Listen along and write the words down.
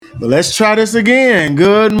But let's try this again.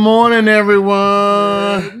 Good morning,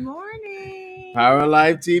 everyone. Good morning. Power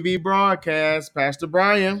Life TV broadcast. Pastor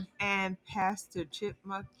Brian. And Pastor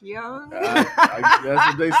Chipmunk Young. That's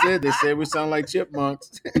what they said. They said we sound like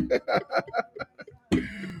chipmunks.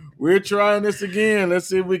 We're trying this again. Let's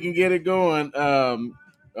see if we can get it going.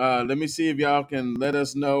 Let me see if y'all can let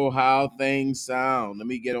us know how things sound. Let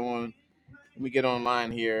me get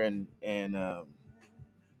online here and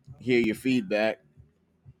hear your feedback.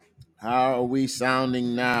 How are we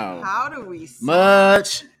sounding now? How do we sound?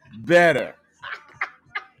 Much better.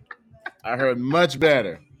 I heard much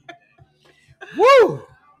better. Woo!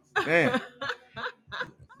 Man.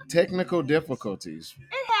 Technical difficulties.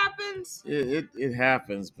 It happens. It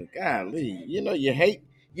happens, but golly, you hate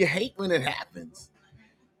when it happens.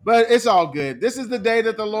 But it's all good. This is the day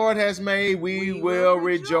that the Lord has made. We will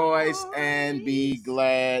rejoice and be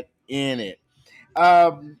glad in it.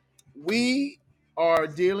 We are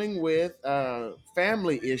dealing with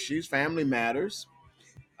family issues, family matters.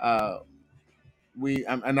 I'm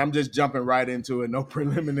just jumping right into it. No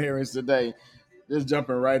preliminaries today. Just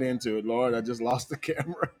jumping right into it. Lord, I just lost the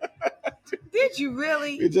camera. Did you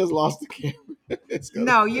really? You just lost the camera.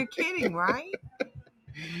 No, you're kidding, right?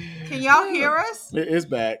 Can y'all hear us? It's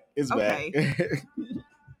back. It's okay. Back.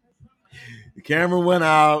 The camera went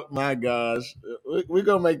out. My gosh. We're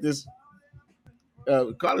going to make this.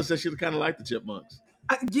 Carla said she kind of liked the chipmunks.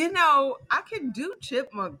 I can do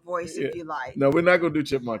chipmunk voice if you like. No, we're not going to do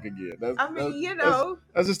chipmunk again.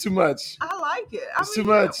 That's just too much. I like it. It's too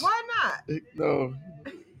much. Why not? No,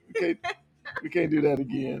 we can't do that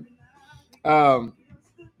again.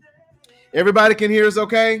 Everybody can hear us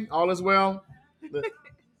okay? All is well?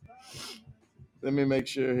 Let me make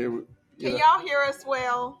sure here. Can y'all hear us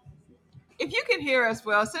well? If you can hear us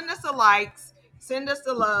well, send us the likes. Send us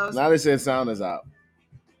the loves. Now they said sound is out.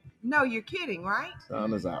 No, you're kidding, right?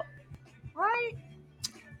 Sound is out. Right?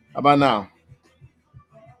 How about now?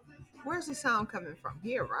 Where's the sound coming from?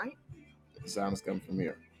 Here, right? The sound is coming from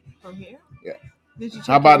here. From here? Yeah. Did you check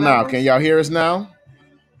How about now? levels? Can y'all hear us now?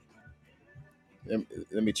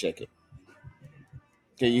 Let me check it.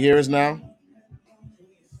 Can you hear us now?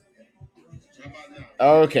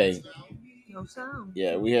 Okay. No sound.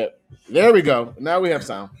 Yeah, we have. There we go. Now we have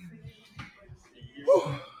sound.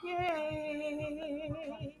 Yay.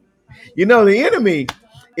 The enemy,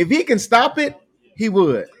 if he can stop it, he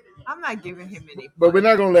would. I'm not giving him any. But we're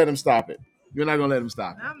not going to let him stop it. You're not going to let him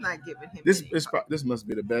stop it. I'm not giving him This must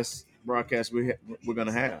be the best broadcast we're going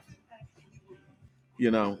to have.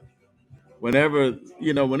 Whenever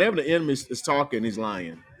the enemy is talking, he's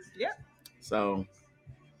lying. Yep. So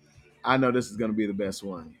I know this is going to be the best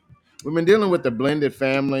one. We've been dealing with the blended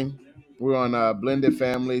family. We're on Blended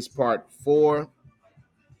Families Part 4.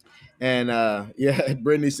 And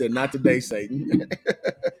Brittany said, not today, Satan.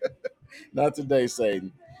 Not today,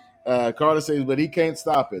 Satan. Carter says, but he can't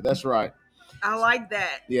stop it. That's right. I like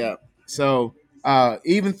that. Yeah. So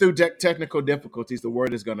even through technical difficulties, the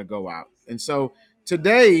word is going to go out. And so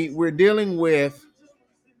today we're dealing with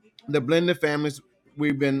the blended families.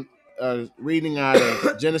 We've been reading out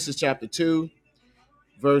of Genesis chapter 2,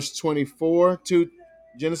 verse 24 to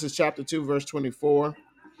Genesis chapter 2, verse 24.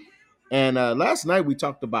 And last night we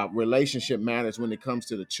talked about relationship matters when it comes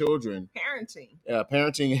to the children,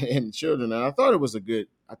 parenting and children. And I thought it was a good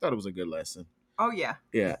lesson. Oh yeah.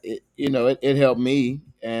 Yeah. It helped me,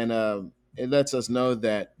 and it lets us know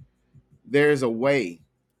that there's a way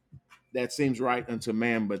that seems right unto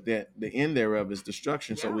man, but that the end thereof is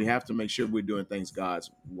destruction. Yeah. So we have to make sure we're doing things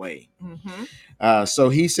God's way. Mm-hmm. So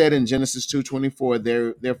he said in Genesis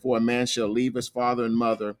 2:24, therefore a man shall leave his father and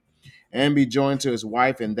mother and be joined to his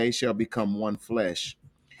wife, and they shall become one flesh.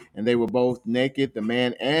 And they were both naked, the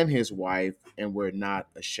man and his wife, and were not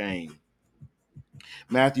ashamed.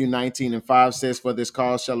 Matthew 19:5 says, for this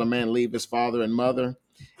cause shall a man leave his father and mother,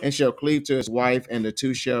 and shall cleave to his wife, and the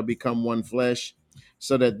two shall become one flesh,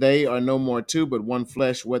 so that they are no more two, but one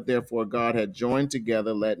flesh. What therefore God had joined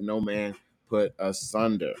together, let no man put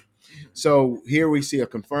asunder. So here we see a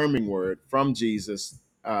confirming word from Jesus,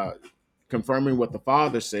 confirming what the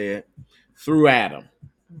Father said through Adam.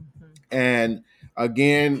 Mm-hmm. And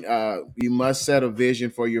again, you must set a vision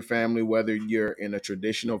for your family, whether you're in a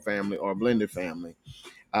traditional family or a blended family.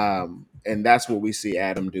 And that's what we see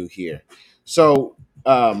Adam do here. So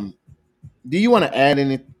do you want to add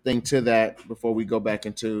anything to that before we go back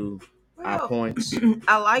into our points?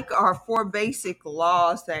 I like our 4 basic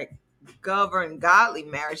laws that govern godly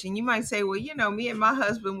marriage. And you might say, well, me and my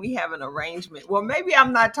husband, we have an arrangement. Well, maybe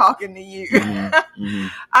I'm not talking to you. Mm-hmm. Mm-hmm.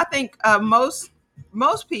 I think most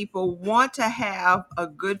people want to have a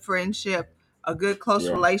good friendship, a good close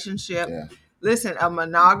relationship. Yeah. listen, a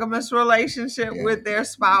monogamous relationship Yeah. with their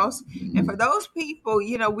spouse. And for those people,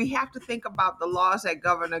 we have to think about the laws that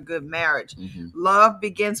govern a good marriage. Love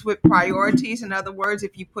begins with priorities. In other words,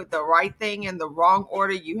 if you put the right thing in the wrong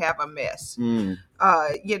order, you have a mess.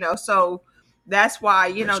 So that's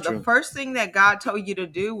why, That's the true. first thing that God told you to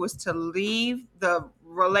do was to leave the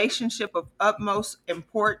relationship of utmost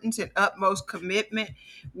importance and utmost commitment,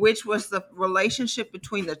 which was the relationship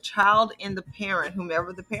between the child and the parent,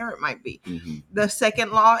 whomever the parent might be. The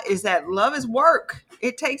second law is that love is work.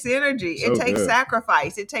 It takes energy, So it takes good.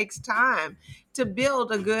 sacrifice, it takes time to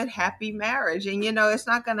build a good, happy marriage. And it's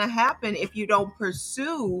not going to happen if you don't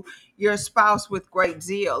pursue your spouse with great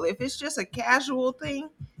zeal. If it's just a casual thing,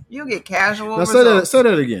 you'll get casual Now results. say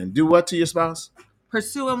that again. Do what to your spouse?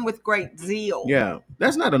 Pursue them with great zeal. Yeah,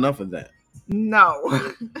 that's not enough of that.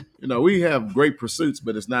 No. We have great pursuits,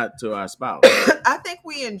 but it's not to our spouse. I think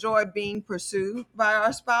we enjoy being pursued by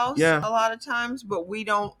our spouse Yeah. a lot of times, but we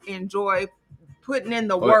don't enjoy putting in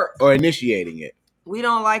the work. Or initiating it. We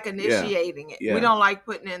don't like initiating it. Yeah. We don't like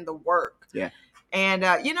putting in the work. Yeah. And,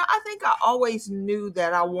 I think I always knew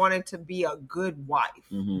that I wanted to be a good wife,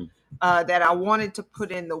 that I wanted to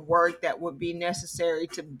put in the work that would be necessary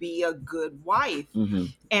to be a good wife.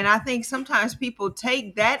 And I think sometimes people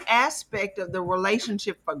take that aspect of the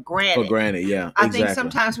relationship for granted. For granted, yeah. I think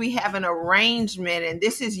sometimes we have an arrangement, and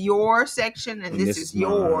this is your section and this is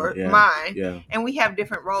mine. Yeah. And we have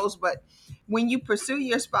different roles. But when you pursue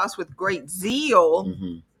your spouse with great zeal,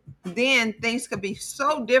 then things could be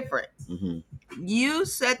so different. You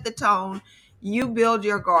set the tone, you build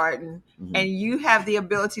your garden, and you have the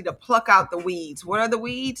ability to pluck out the weeds. What are the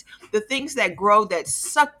weeds? The things that grow that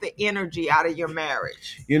suck the energy out of your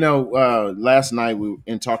marriage. Last night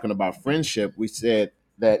in talking about friendship, we said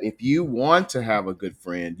that if you want to have a good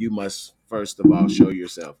friend, you must first of all show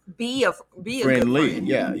yourself be a friendly. good friend.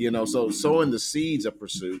 Yeah, so sowing the seeds of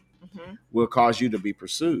pursuit will cause you to be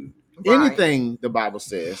pursued. Right. Anything the Bible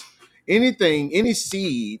says, any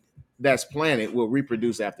seed that's planted will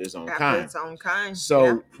reproduce after its own kind.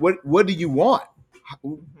 So what do you want?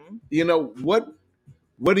 What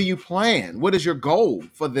do you plan? What is your goal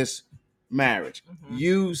for this marriage?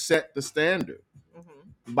 You set the standard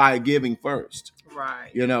by giving first. Right.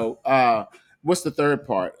 What's the third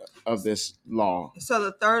part of this law? So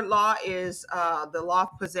the third law is the law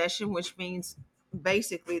of possession, which means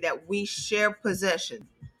basically that we share possession.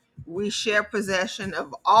 We share possession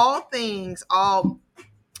of all things,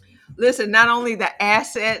 not only the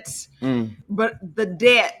assets, but the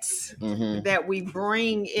debts that we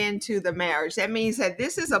bring into the marriage. That means that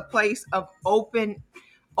this is a place of open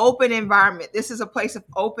environment. This is a place of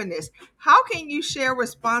openness. How can you share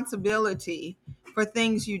responsibility for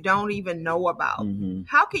things you don't even know about?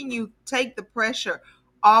 How can you take the pressure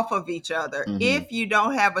off of each other if you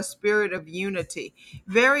don't have a spirit of unity?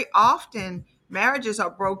 Very often, marriages are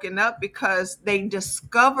broken up because they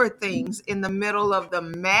discover things in the middle of the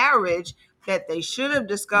marriage that they should have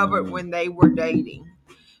discovered when they were dating.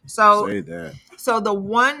 So the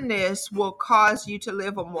oneness will cause you to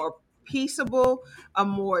live a more peaceable, a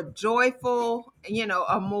more joyful,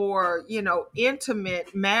 a more,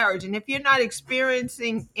 intimate marriage. And if you're not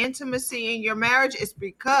experiencing intimacy in your marriage, it's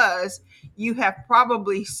because you have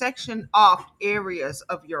probably sectioned off areas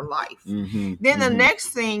of your life. Then the next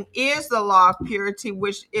thing is the law of purity,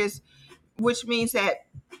 which means that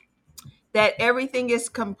everything is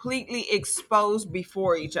completely exposed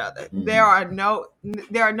before each other. There are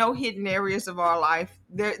no hidden areas of our life.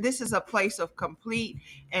 This is a place of complete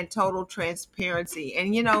and total transparency.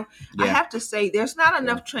 And I have to say, there's not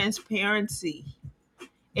enough transparency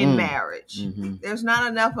in marriage. There's not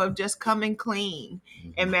enough of just coming clean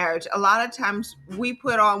in marriage. A lot of times we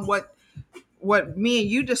put on what me and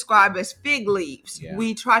you describe as fig leaves.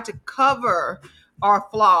 We try to cover our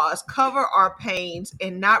flaws, cover our pains,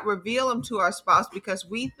 and not reveal them to our spouse because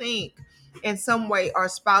we think in some way our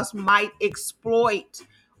spouse might exploit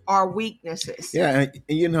our weaknesses. Yeah,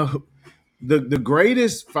 and the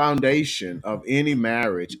greatest foundation of any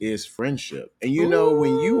marriage is friendship. And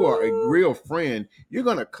when you are a real friend, you're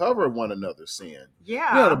going to cover one another's sin.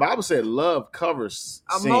 Yeah. The Bible said love covers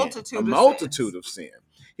a sin, multitude of sin.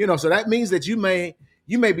 So that means that you may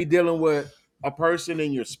be dealing with a person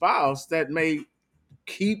in your spouse that may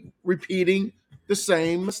keep repeating the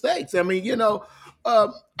same mistakes. I mean, I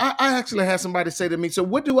actually had somebody say to me, so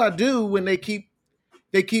what do I do when they keep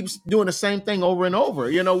doing the same thing over and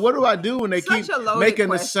over? What do I do when they keep making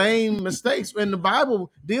the same mistakes? And the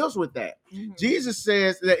Bible deals with that. Jesus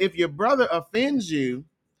says that if your brother offends you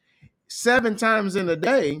 7 times in a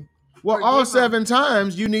day, all 7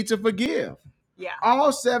 times you need to forgive. Yeah.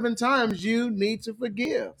 All 7 times you need to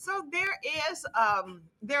forgive. So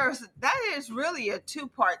that is really a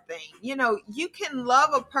two-part thing. You can love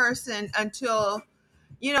a person until,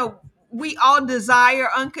 we all desire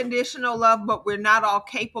unconditional love, but we're not all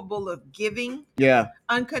capable of giving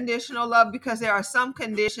unconditional love, because there are some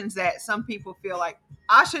conditions that some people feel like,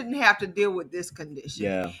 I shouldn't have to deal with this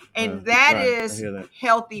condition. And that is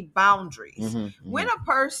healthy boundaries. When a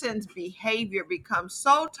person's behavior becomes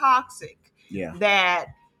so toxic that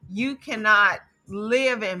you cannot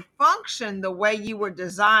live and function the way you were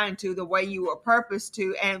designed to, the way you were purposed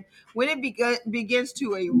to, and when it begins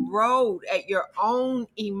to erode at your own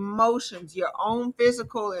emotions, your own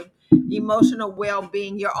physical and emotional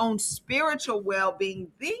well-being, your own spiritual well-being,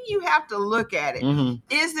 then you have to look at it.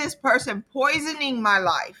 Is this person poisoning my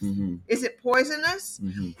life? Is it poisonous?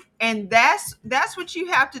 And that's what you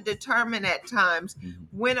have to determine at times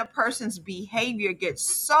when a person's behavior gets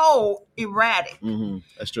so erratic.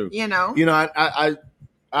 That's true.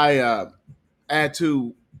 I add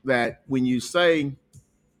to that, when you say,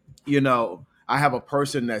 I have a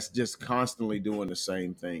person that's just constantly doing the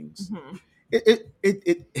same things.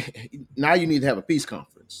 It now you need to have a peace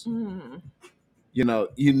conference. You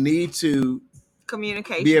need to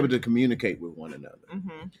be able to communicate with one another.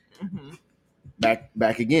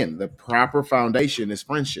 Back again, the proper foundation is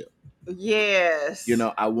friendship. Yes.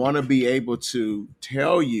 I want to be able to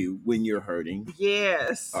tell you when you're hurting.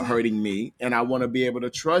 Yes. Or hurting me, and I want to be able to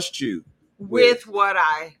trust you with what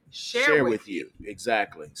I share with you.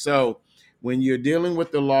 Exactly. So when you're dealing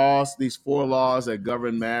with the laws, these 4 laws that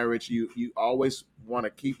govern marriage, you always want to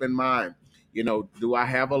keep in mind, do I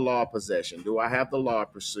have a law of possession? Do I have the law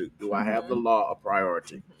of pursuit? Do I have the law of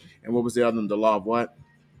priority? And what was the other one? The law of what?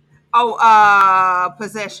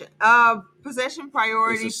 Possession. Possession,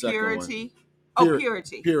 priority, purity.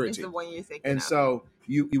 Purity. Purity is the one you're thinking and of. So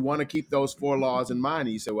you want to keep those 4 laws in mind.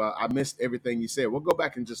 And you say, well, I missed everything you said. We'll go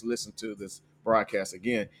back and just listen to this broadcast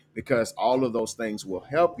again, because all of those things will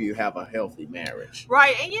help you have a healthy marriage.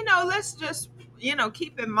 Right. And, let's just,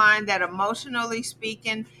 keep in mind that emotionally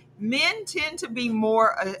speaking, men tend to be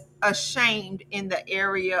more ashamed in the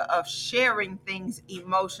area of sharing things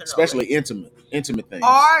emotionally. Especially intimate things.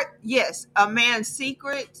 Or, yes, a man's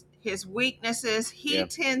secret, his weaknesses, he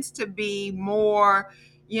tends to be more,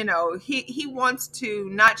 he wants to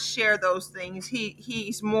not share those things.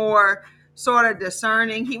 He's more sort of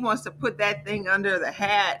discerning. He wants to put that thing under the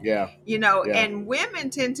hat. And women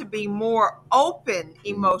tend to be more open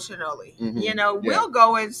emotionally. We'll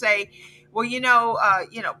go and say, well,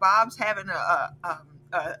 Bob's having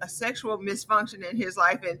a sexual misfunction in his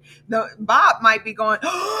life, and Bob might be going,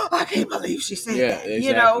 oh, I can't believe she said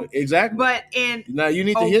that. Exactly. But in now you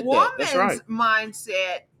need to hit that. That's right.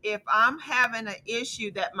 Mindset, if I'm having an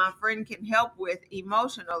issue that my friend can help with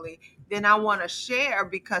emotionally, then I want to share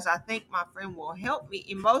because I think my friend will help me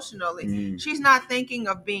emotionally. She's not thinking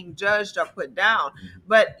of being judged or put down.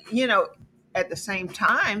 But, at the same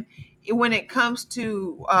time, when it comes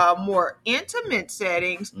to more intimate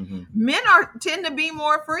settings, men tend to be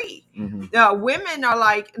more free. Women are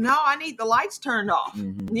like, no, I need the lights turned off.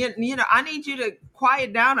 I need you to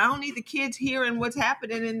quiet down. I don't need the kids hearing what's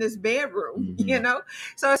happening in this bedroom.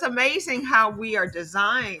 So it's amazing how we are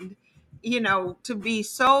designed, to be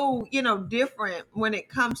so, different when it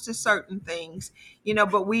comes to certain things,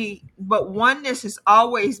 but oneness is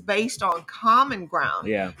always based on common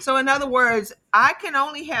ground. So in other words, I can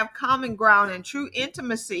only have common ground and true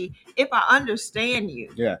intimacy if I understand you.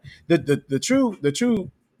 The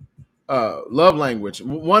true love language,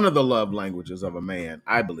 one of the love languages of a man,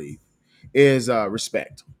 I believe, is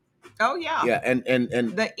respect. Oh yeah. And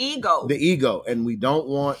the ego, and we don't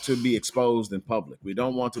want to be exposed in public. We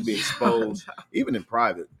don't want to be exposed even in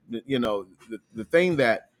private. The thing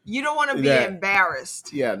that you don't want to be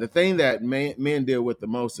embarrassed. The thing that men deal with the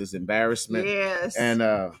most is embarrassment. Yes. And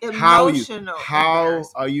emotional. How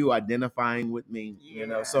are you identifying with me?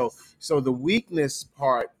 Yes. So the weakness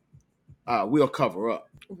part we'll cover up.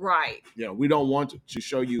 Right. We don't want to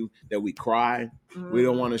show you that we cry. We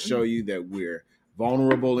don't want to show you that we're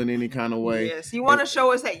vulnerable in any kind of way. Yes, you want to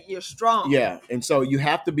show us that you're strong. And so you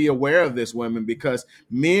have to be aware of this, women, because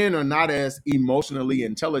men are not as emotionally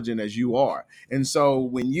intelligent as you are. And so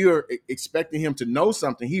when you're expecting him to know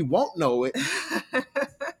something, he won't know it.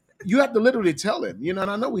 You have to literally tell him, and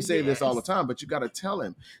I know we say this all the time, but you got to tell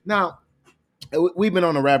him. Now, we've been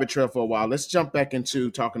on a rabbit trail for a while. Let's jump back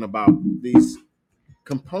into talking about these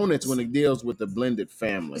components when it deals with the blended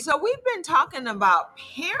family. So we've been talking about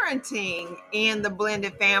parenting in the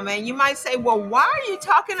blended family, and you might say, well, why are you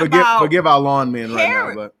talking about forgive our lawn men right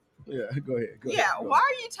now, but go ahead. Why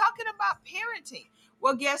are you talking about parenting?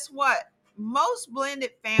 Well, guess what? most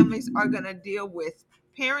blended families are going to deal with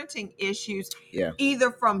parenting issues, Yeah.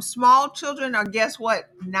 either from small children, or guess what?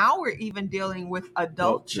 Now we're even dealing with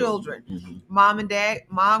adult children. Mom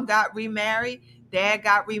got remarried, dad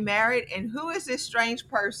got remarried, and who is this strange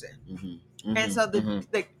person? And so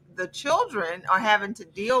the children are having to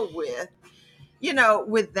deal with,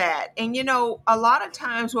 with that. And, a lot of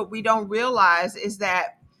times what we don't realize is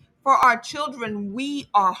that for our children, we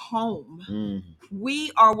are home.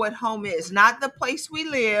 We are what home is, not the place we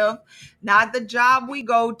live, not the job we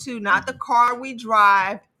go to, not the car we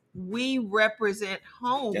drive. We represent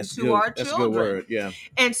home to our children. That's a good word. Yeah.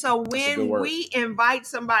 And so when we invite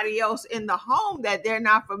somebody else in the home that they're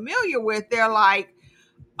not familiar with, they're like,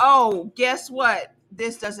 oh, guess what?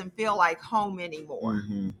 This doesn't feel like home anymore.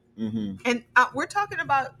 And we're talking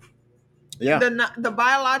about the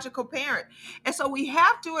biological parent. And so we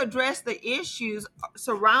have to address the issues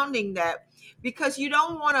surrounding that, because you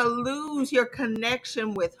don't want to lose your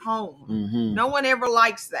connection with home. No one ever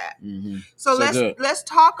likes that. So let's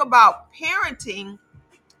talk about parenting,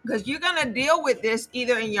 because you're going to deal with this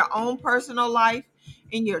either in your own personal life,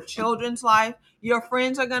 in your children's life. Your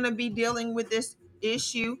friends are going to be dealing with this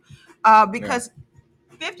issue, because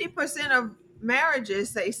 50% of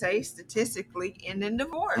marriages, they say statistically, end in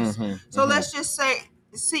divorce. So let's just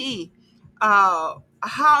see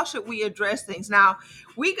how should we address things. Now,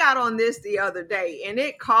 we got on this the other day and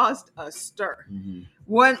it caused a stir.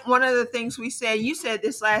 One of the things we said, you said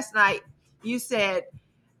this last night, you said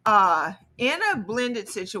in a blended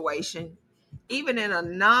situation, even in a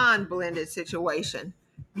non-blended situation,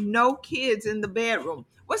 no kids in the bedroom.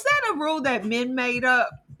 Was that a rule that men made up?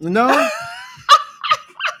 No.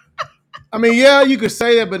 I mean, yeah, you could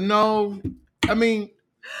say that, but no. I mean,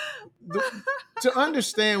 to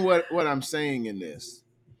understand what I'm saying in this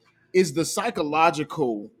is the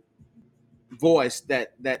psychological voice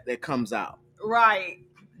that comes out. Right.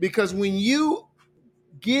 Because when you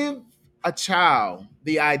give a child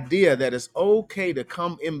the idea that it's okay to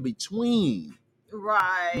come in between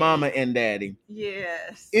mama and daddy,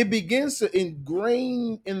 yes, it begins to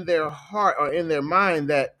ingrain in their heart or in their mind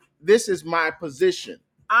that this is my position.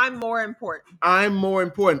 I'm more important.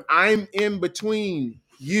 I'm in between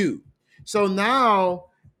you. So now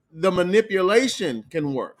the manipulation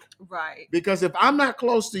can work. Right. Because if I'm not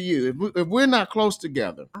close to you, if we're not close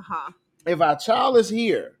together, if our child is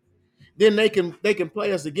here, then they can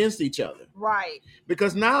play us against each other. Right.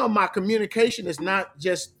 Because now my communication is not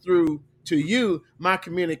just through to you. My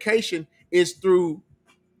communication is through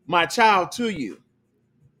my child to you,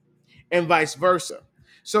 and vice versa.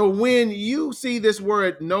 So when you see this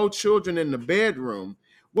word "no children in the bedroom,"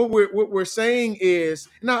 what we're saying is,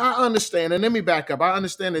 now I understand, and let me back up. I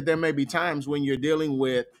understand that there may be times when you're dealing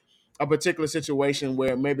with a particular situation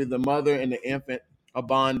where maybe the mother and the infant are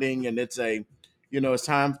bonding, and it's it's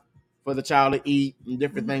time for the child to eat and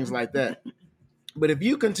different things like that. But if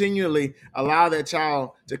you continually allow that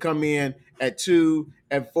child to come in at 2,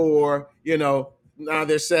 at 4, now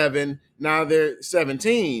they're 7, now they're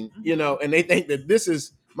 17, and they think that this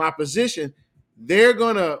is my position, they're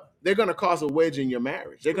gonna cause a wedge in your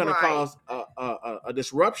marriage. They're gonna cause a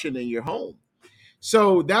disruption in your home.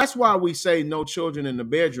 So that's why we say no children in the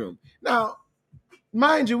bedroom. Now,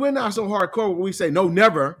 mind you, we're not so hardcore where we say no,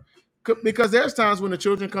 never. Because there's times when the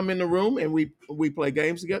children come in the room and we play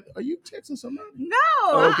games together. Are you texting somebody? No.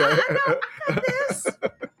 Oh, okay. I got this. I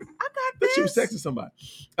got this. She was texting somebody.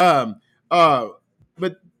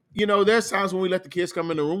 But there's times when we let the kids come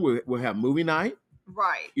in the room. We'll have movie night.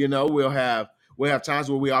 Right. We'll have times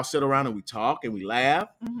where we all sit around and we talk and we laugh.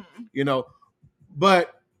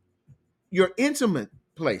 But your intimate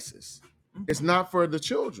places, it's not for the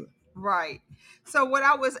children. Right. So what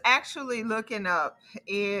I was actually looking up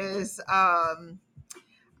is I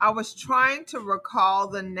was trying to recall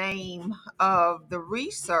the name of the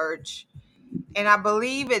research, and I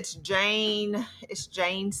believe it's Jane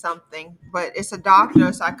something, but it's a doctor,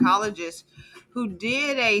 a psychologist, who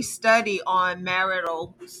did a study on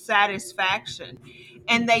marital satisfaction.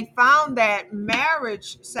 And they found that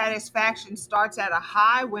marriage satisfaction starts at a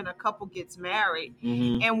high when a couple gets married.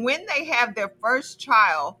 And when they have their first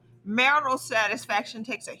child, marital satisfaction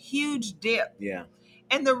takes a huge dip. Yeah.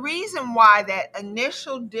 And the reason why that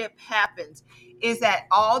initial dip happens is that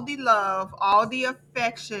all the love, all the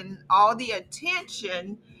affection, all the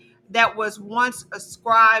attention that was once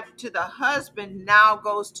ascribed to the husband now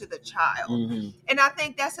goes to the child. And I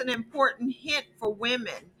think that's an important hint for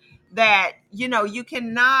women, that, you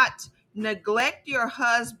cannot neglect your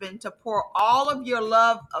husband to pour all of your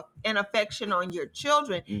love and affection on your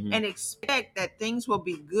children and expect that things will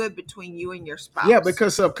be good between you and your spouse. Yeah,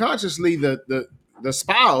 because subconsciously the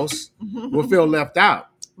spouse will feel left out.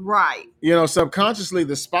 Right. You know, subconsciously,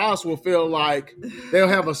 the spouse will feel like they'll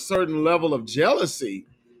have a certain level of jealousy,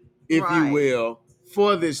 if you Right. will,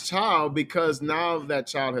 for this child because now that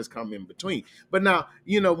child has come in between. But now,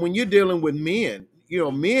 you know, when you're dealing with men, you know,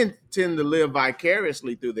 men tend to live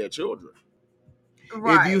vicariously through their children.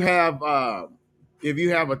 Right. If you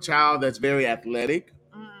have a child that's very athletic,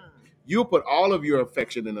 you'll put all of your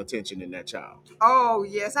affection and attention in that child. Oh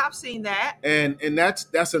yes, I've seen that. And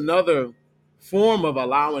that's another form of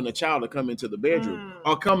allowing a child to come into the bedroom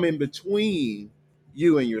or come in between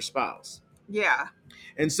you and your spouse. Yeah.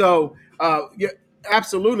 And so, yeah,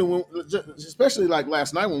 absolutely. Especially like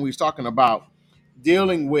last night when we was talking about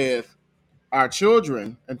dealing with our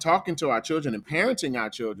children and talking to our children and parenting our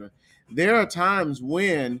children, there are times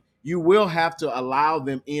when you will have to allow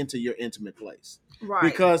them into your intimate place. Right.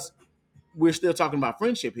 Because we're still talking about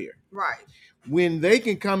friendship here. Right. When they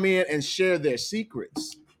can come in and share their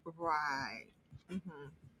secrets. Right.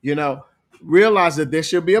 You know, realize that there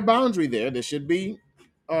should be a boundary there. There should be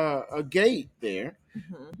a gate there.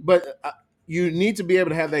 But you need to be able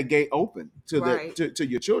to have that gate open to to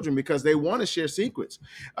your children because they want to share secrets.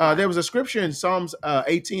 There was a scripture in Psalms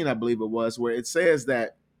 18, I believe it was, where it says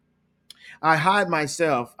that I hide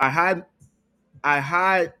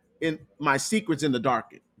in my secrets in the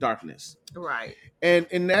darkness. Right.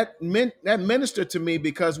 And that ministered to me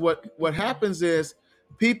because what happens is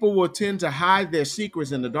people will tend to hide their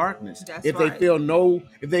secrets in the darkness if they feel no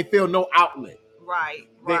outlet. Right.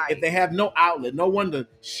 If they have no outlet, no one to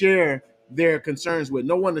share their concerns with,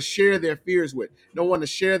 no one to share their fears with, no one to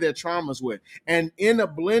share their traumas with. And in a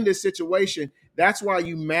blended situation, that's why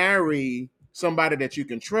you marry somebody that you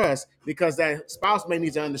can trust, because that spouse may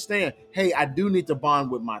need to understand, hey, I do need to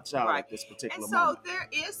bond with my child at this particular moment. And so there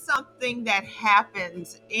is something that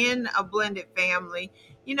happens in a blended family.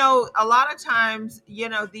 You know, a lot of times, you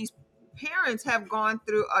know, these parents have gone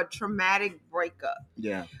through a traumatic breakup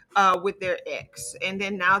with their ex, and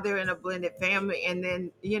then now they're in a blended family, and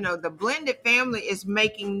then, you know, the blended family is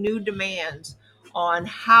making new demands on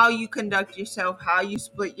how you conduct yourself, how you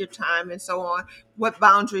split your time, and so on, what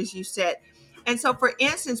boundaries you set. And so, for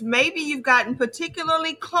instance, maybe you've gotten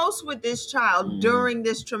particularly close with this child during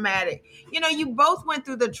this traumatic. You know, you both went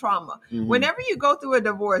through the trauma. Whenever you go through a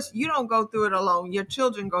divorce, you don't go through it alone. Your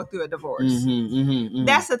children go through a divorce.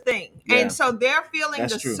 That's the thing. Yeah. And so they're feeling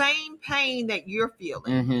the same pain that you're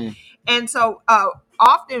feeling. And so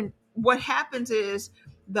often what happens is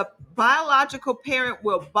the biological parent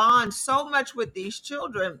will bond so much with these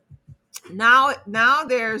children. Now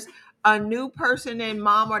there's a new person in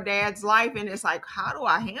mom or dad's life, and it's like, how do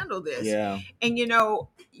I handle this? And you know,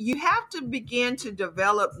 you have to begin to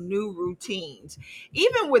develop new routines.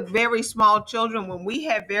 Even with very small children, when we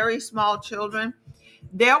had very small children,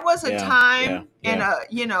 there was a time and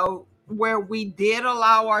you know, where we did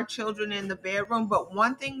allow our children in the bedroom, but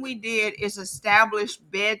one thing we did is establish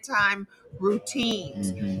bedtime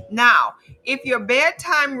routines. Now, if your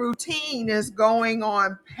bedtime routine is going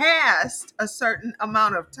on past a certain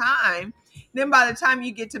amount of time, then by the time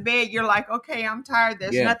you get to bed, you're like, okay, I'm tired.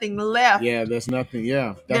 There's nothing left. There's nothing.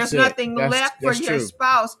 There's nothing left for your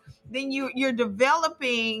spouse. Then you're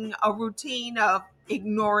developing a routine of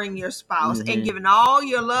ignoring your spouse and giving all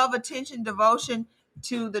your love, attention, devotion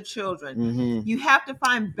to the children. You have to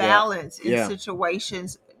find balance in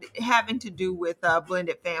situations having to do with a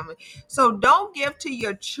blended family. So don't give to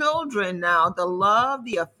your children now the love,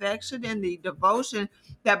 the affection, and the devotion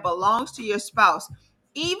that belongs to your spouse.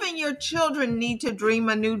 Even your children need to dream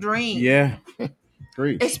a new dream.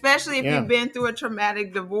 Especially if you've been through a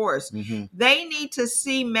traumatic divorce. They need to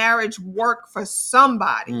see marriage work for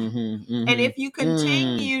somebody. And if you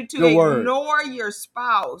continue to ignore your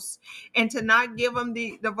spouse and to not give them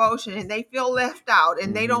the devotion, and they feel left out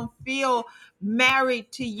and they don't feel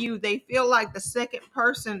married to you, they feel like the second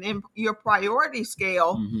person in your priority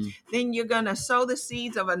scale, then you're going to sow the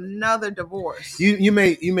seeds of another divorce. You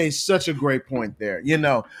made such a great point there. You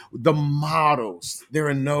know, the models, there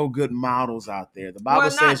are no good models out there. The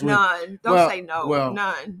Bible says none. Don't say no. Well,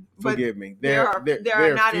 none. Forgive me. There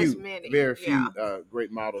are not as many. Very few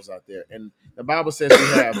great models out there. And the Bible says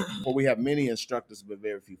we have many instructors, but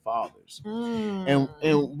very few fathers. And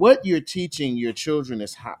what you're teaching your children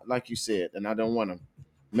is how, like you said, and I don't want to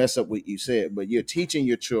mess up what you said, but you're teaching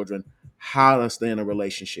your children how to stay in a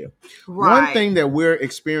relationship. One thing that we're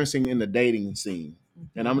experiencing in the dating scene,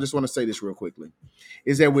 and I just want to say this real quickly,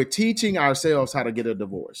 is that we're teaching ourselves how to get a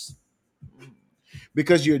divorce.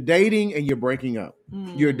 Because you're dating and you're breaking up.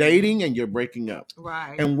 You're dating and you're breaking up.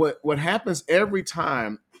 And what happens every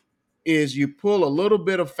time is you pull a little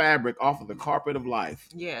bit of fabric off of the carpet of life.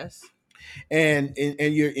 and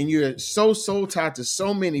you're so tied to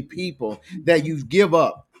so many people that you give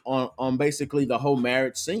up on basically the whole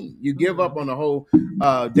marriage scene. You give up on the whole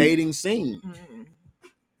dating scene,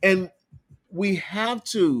 and we have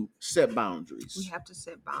to set boundaries. We have to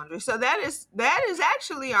set boundaries. So that is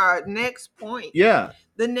actually our next point. Yeah.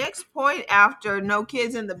 The next point after no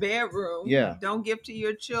kids in the bedroom. Yeah. Don't give to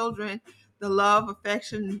your children the love,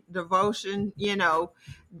 affection, devotion,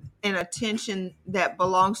 and attention that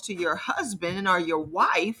belongs to your husband or your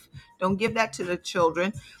wife. Don't give that to the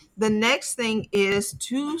children. The next thing is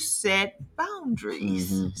to set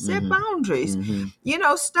boundaries. Set boundaries.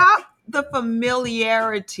 Stop the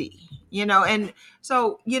familiarity, and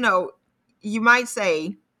so, you might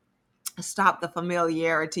say, stop the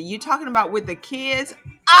familiarity. You're talking about with the kids.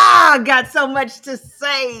 Got so much to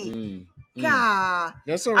say. God,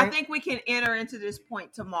 that's all right. I think we can enter into this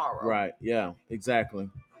point tomorrow. Right. Yeah, exactly.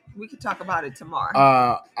 We could talk about it tomorrow.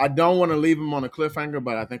 I don't want to leave them on a cliffhanger,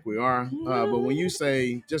 but I think we are. But when you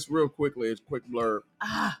say, just real quickly, it's a quick blurb.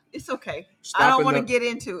 It's okay. I don't want to get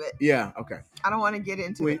into it. Yeah, okay. I don't want to get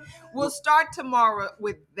into it. We'll start tomorrow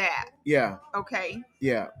with that. Yeah. Okay.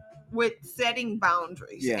 Yeah. With setting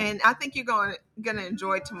boundaries. Yeah. And I think you're gonna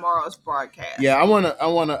enjoy tomorrow's broadcast. Yeah, I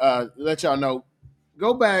wanna let y'all know.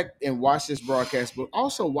 Go back and watch this broadcast, but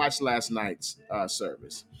also watch last night's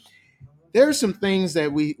service. There are some things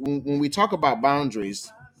that when we talk about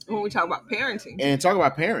boundaries, when we talk about parenting,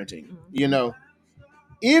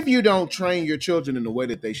 if you don't train your children in the way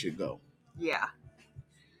that they should go, yeah,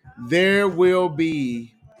 there will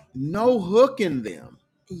be no hook in them.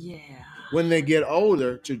 Yeah. When they get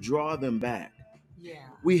older, to draw them back. Yeah.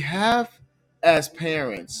 We have, as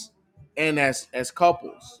parents and as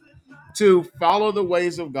couples, to follow the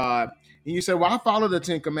ways of God. And you say, well, I follow the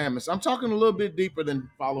 10 Commandments. I'm talking a little bit deeper than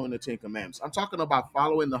following the 10 Commandments. I'm talking about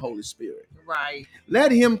following the Holy Spirit. Right.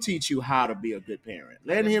 Let him teach you how to be a good parent.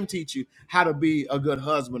 Let him teach you how to be a good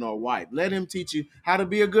husband or wife. Let him teach you how to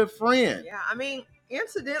be a good friend. Yeah, I mean,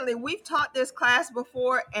 incidentally, we've taught this class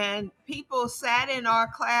before, and people sat in our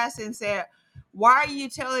class and said, why are you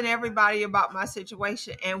telling everybody about my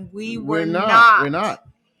situation? And we're not. We're not.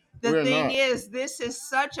 The thing is, this is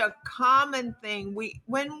such a common thing.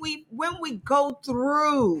 When we go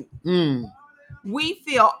through, we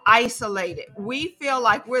feel isolated. We feel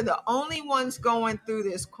like we're the only ones going through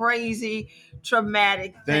this crazy,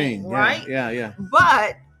 traumatic thing, right? Yeah.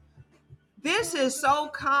 But this is so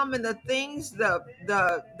common. The things,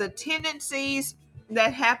 the tendencies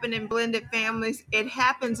that happen in blended families, it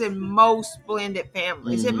happens in most blended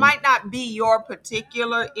families. It might not be your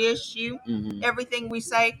particular issue, everything we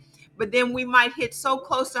say, but then we might hit so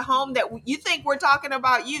close to home that you think we're talking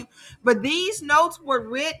about you. But these notes were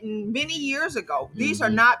written many years ago. These are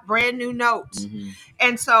not brand new notes.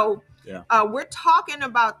 And so we're talking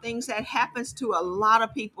about things that happens to a lot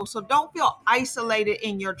of people. So don't feel isolated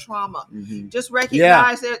in your trauma. Just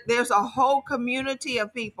recognize that there's a whole community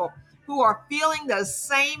of people who are feeling the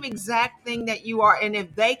same exact thing that you are. And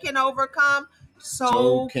if they can overcome,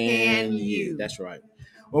 so can you. That's right.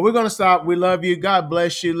 Well, we're going to stop. We love you. God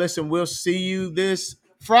bless you. Listen, we'll see you this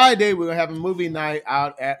Friday. We're going to have a movie night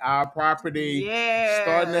out at our property. Yes.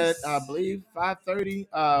 Starting at, I believe, 5:30.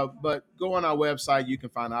 But go on our website. You can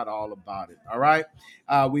find out all about it. All right.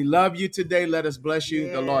 We love you today. Let us bless you.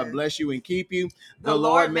 Yes. The Lord bless you and keep you. The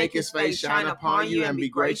Lord make his face shine upon you and be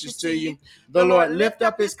gracious to you. The Lord lift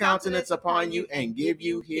up his countenance upon you and give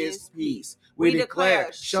you his peace. We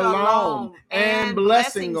declare shalom and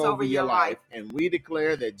blessings over your life. And we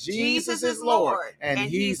declare that Jesus is Lord and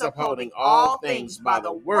he's upholding all things by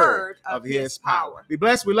the word of his power. Be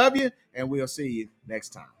blessed. We love you. And we'll see you next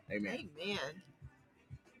time. Amen. Amen.